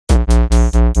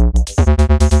Welcome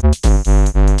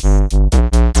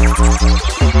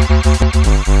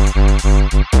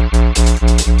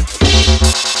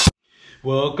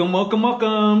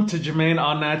to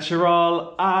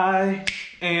JermaineAuNatural. I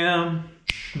am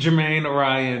Jermaine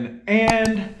Ryan,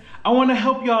 and I want to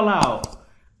help y'all out.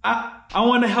 I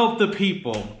want to help the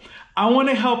people. I want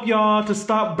to help y'all to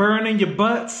stop burning your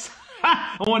butts.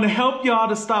 I want to help y'all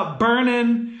to stop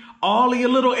burning all of your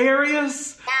little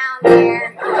areas down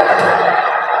there.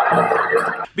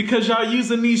 Because y'all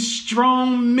using these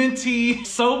strong minty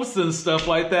soaps and stuff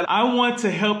like that. I want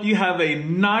to help you have a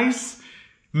nice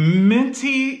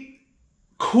minty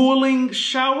cooling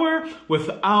shower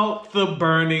without the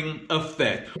burning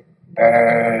effect.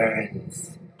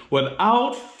 Burns.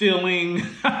 Without feeling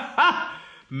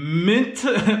mentally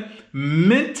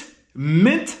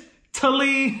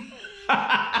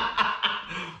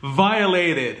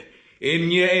violated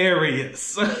in your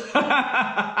areas.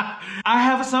 I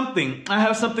have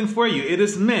something for you. It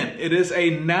is mint. It is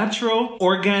a natural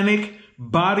organic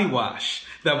body wash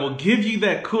that will give you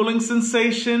that cooling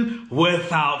sensation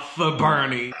without the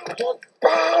burning. It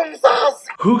burns us.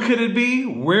 Who could it be?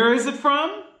 Where is it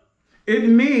from? It's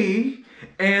me.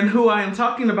 And who I am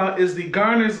talking about is the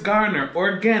Garners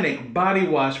Organic Body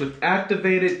Wash with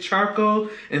activated charcoal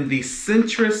and the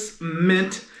citrus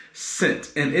mint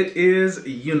scent. And it is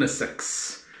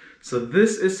unisex. So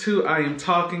this is who I am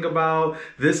talking about.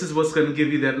 This is what's going to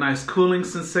give you that nice cooling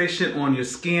sensation on your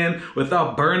skin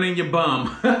without burning your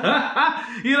bum.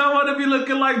 You don't want to be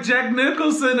looking like Jack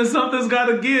Nicholson and something's got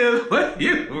to give when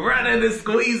you running and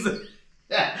squeezing.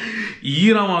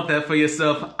 You don't want that for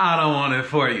yourself. I don't want it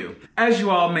for you. As you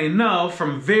all may know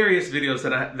from various videos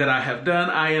that I have done,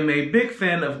 I am a big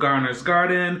fan of Garners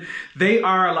Garden. They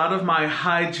are a lot of my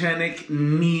hygienic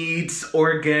needs,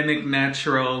 organic,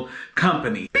 natural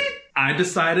company. I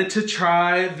decided to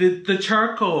try the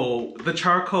charcoal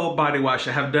body wash.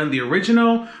 I have done the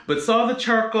original, but saw the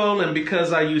charcoal, and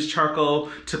because I use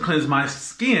charcoal to cleanse my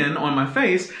skin on my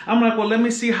face, I'm like, well, let me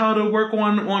see how to work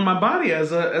on my body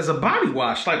as a body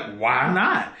wash. Like, why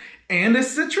not? And it's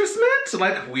citrus mint.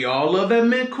 Like, we all love that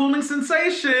mint cooling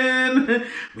sensation.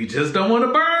 We just don't want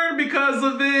to burn because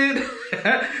of it.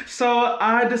 So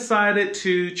I decided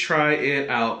to try it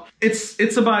out.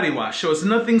 It's a body wash, so it's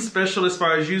nothing special as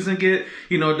far as using it.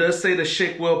 You know, it does say to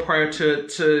shake well prior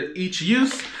to each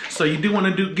use. So you do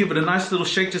want to give it a nice little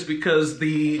shake just because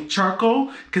the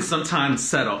charcoal can sometimes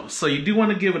settle. So you do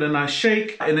want to give it a nice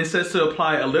shake. And it says to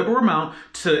apply a liberal amount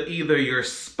to either your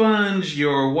sponge,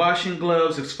 your washing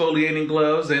gloves, exfoliating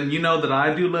gloves. And you know that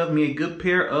I do love me a good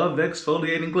pair of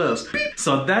exfoliating gloves.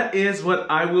 So that is what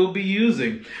I will be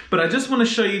using. But I just want to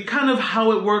show you kind of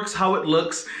how it works, how it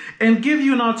looks, and give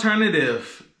you an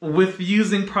alternative with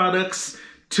using products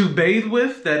to bathe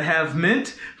with that have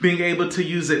mint, being able to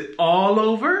use it all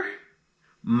over,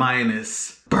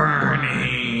 minus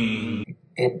burning.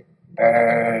 It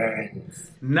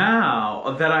burns.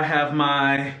 Now that I have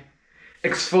my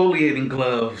exfoliating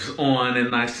gloves on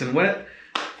and nice and wet,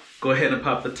 go ahead and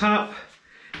pop the top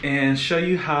and show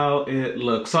you how it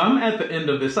looks. So I'm at the end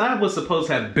of this. I was supposed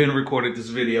to have been recorded this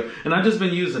video, and I've just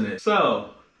been using it. So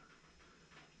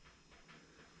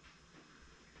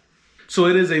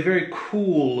it is a very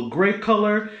cool gray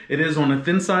color. It is on the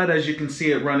thin side, as you can see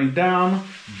it running down,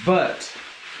 but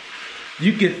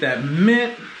you get that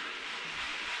mint.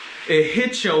 It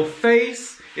hits your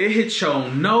face. It hits your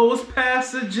nose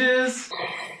passages.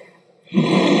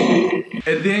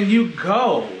 And then you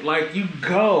go, like you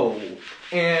go.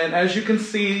 And as you can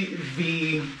see,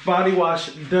 the body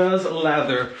wash does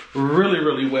lather really,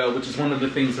 really well, which is one of the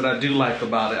things that I do like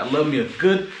about it. I love me a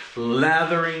good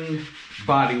lathering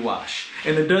body wash.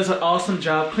 And it does an awesome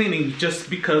job cleaning just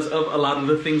because of a lot of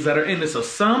the things that are in it. So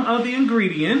some of the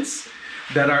ingredients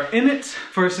that are in it,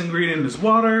 first ingredient is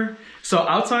water. So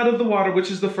outside of the water,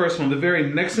 which is the first one, the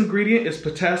very next ingredient is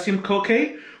potassium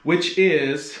cocaine, which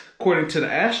is, according to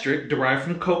the asterisk, derived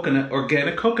from coconut,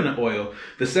 organic coconut oil.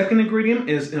 The second ingredient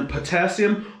is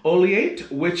potassium oleate,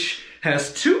 which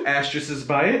has 2 asterisks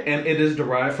by it, and it is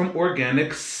derived from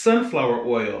organic sunflower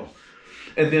oil.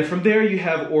 And then from there you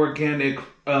have organic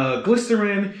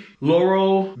glycerin,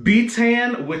 laurel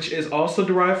betaine, which is also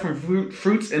derived from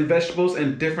fruits and vegetables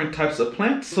and different types of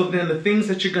plants. So then the things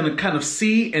that you're gonna kind of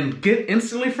see and get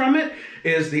instantly from it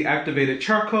is the activated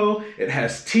charcoal. It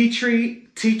has tea tree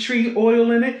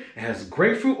oil in it. It has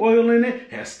grapefruit oil in it.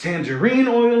 It has tangerine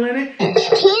oil in it.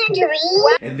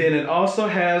 Tangerine? And then it also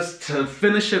has, to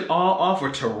finish it all off, or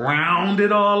to round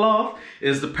it all off,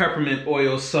 is the peppermint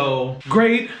oil. So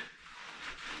great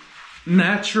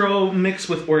natural mixed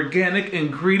with organic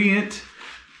ingredient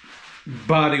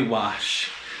body wash.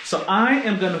 So I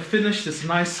am gonna finish this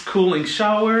nice cooling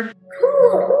shower.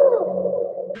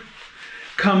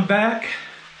 Come back,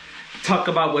 talk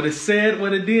about what it said,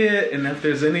 what it did, and if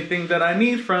there's anything that I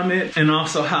need from it, and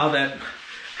also how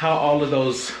all of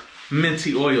those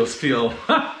minty oils feel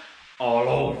all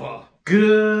over.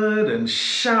 Good and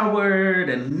showered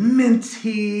and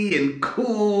minty and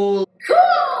cool.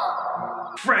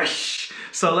 Fresh.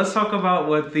 So let's talk about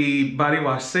what the body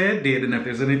wash said, did, and if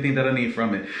there's anything that I need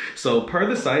from it. So per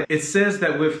the site, it says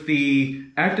that with the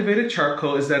activated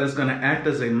charcoal is that it's going to act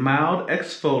as a mild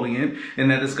exfoliant and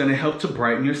that it's going to help to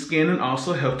brighten your skin and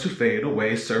also help to fade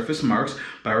away surface marks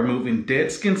by removing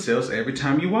dead skin cells every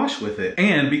time you wash with it.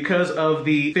 And because of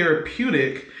the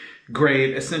therapeutic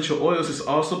grade essential oils, is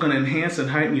also going to enhance and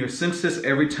heighten your senses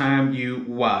every time you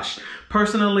wash.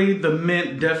 Personally, the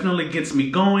mint definitely gets me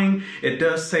going. It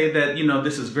does say that, you know,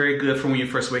 this is very good for when you're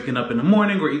first waking up in the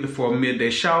morning or either for a midday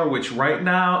shower, which right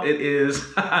now it is,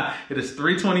 it is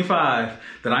 3:25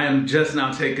 that I am just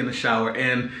now taking a shower,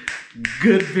 and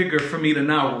good vigor for me to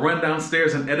now run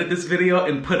downstairs and edit this video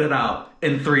and put it out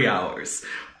in 3 hours.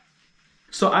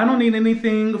 So I don't need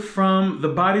anything from the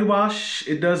body wash.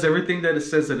 It does everything that it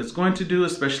says that it's going to do,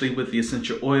 especially with the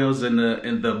essential oils and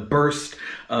the burst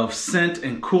of scent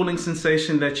and cooling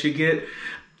sensation that you get.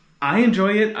 I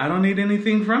enjoy it. I don't need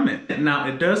anything from it. Now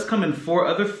it does come in four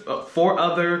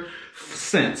other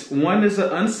scents. One is an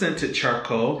unscented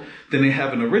charcoal. Then they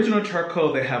have an original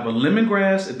charcoal, they have a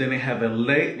lemongrass, and then they have a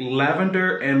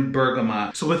lavender and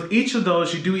bergamot. So with each of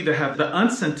those, you do either have the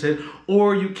unscented,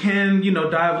 or you can, you know,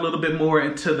 dive a little bit more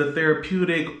into the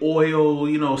therapeutic oil,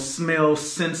 you know, smell,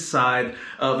 scent side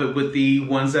of it with the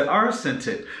ones that are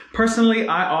scented. Personally,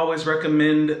 I always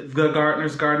recommend the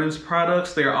Garners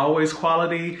products. They're always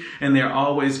quality and they're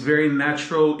always very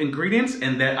natural ingredients,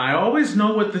 and that I always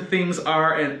know what the things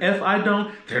are, and if I don't,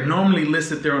 they're normally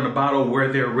listed there on the bottle where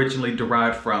they're originally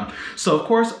derived from. So of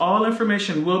course, all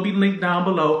information will be linked down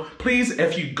below. Please,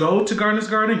 if you go to Garners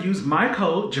Garden, use my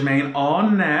code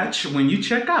JermaineAuNatural when you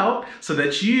check out so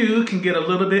that you can get a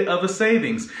little bit of a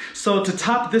savings. So to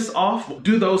top this off,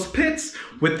 do those pits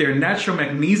with their natural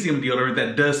magnesium deodorant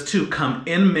that does too come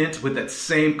in mint with that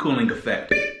same cooling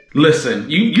effect. Listen,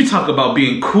 you talk about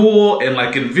being cool and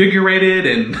like invigorated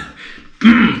and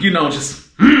you know, just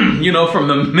you know, from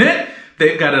the mint.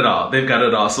 They've got it all. They've got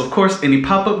it all. So of course, any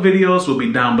pop-up videos will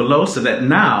be down below so that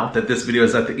now that this video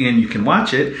is at the end, you can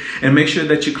watch it, and make sure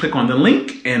that you click on the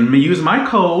link and use my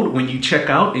code when you check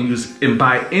out and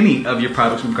buy any of your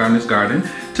products from Garners Garden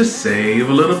to save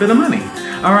a little bit of money.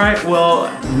 All right, well,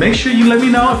 make sure you let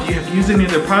me know if you have used any of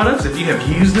their products, if you have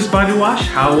used this body wash,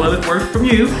 how well it worked from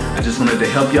you. I just wanted to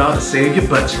help y'all to save your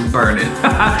butts from burning.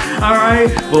 All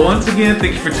right, well, once again,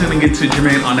 thank you for tuning in to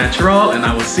JermaineAuNatural, and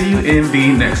I will see you in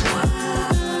the next one.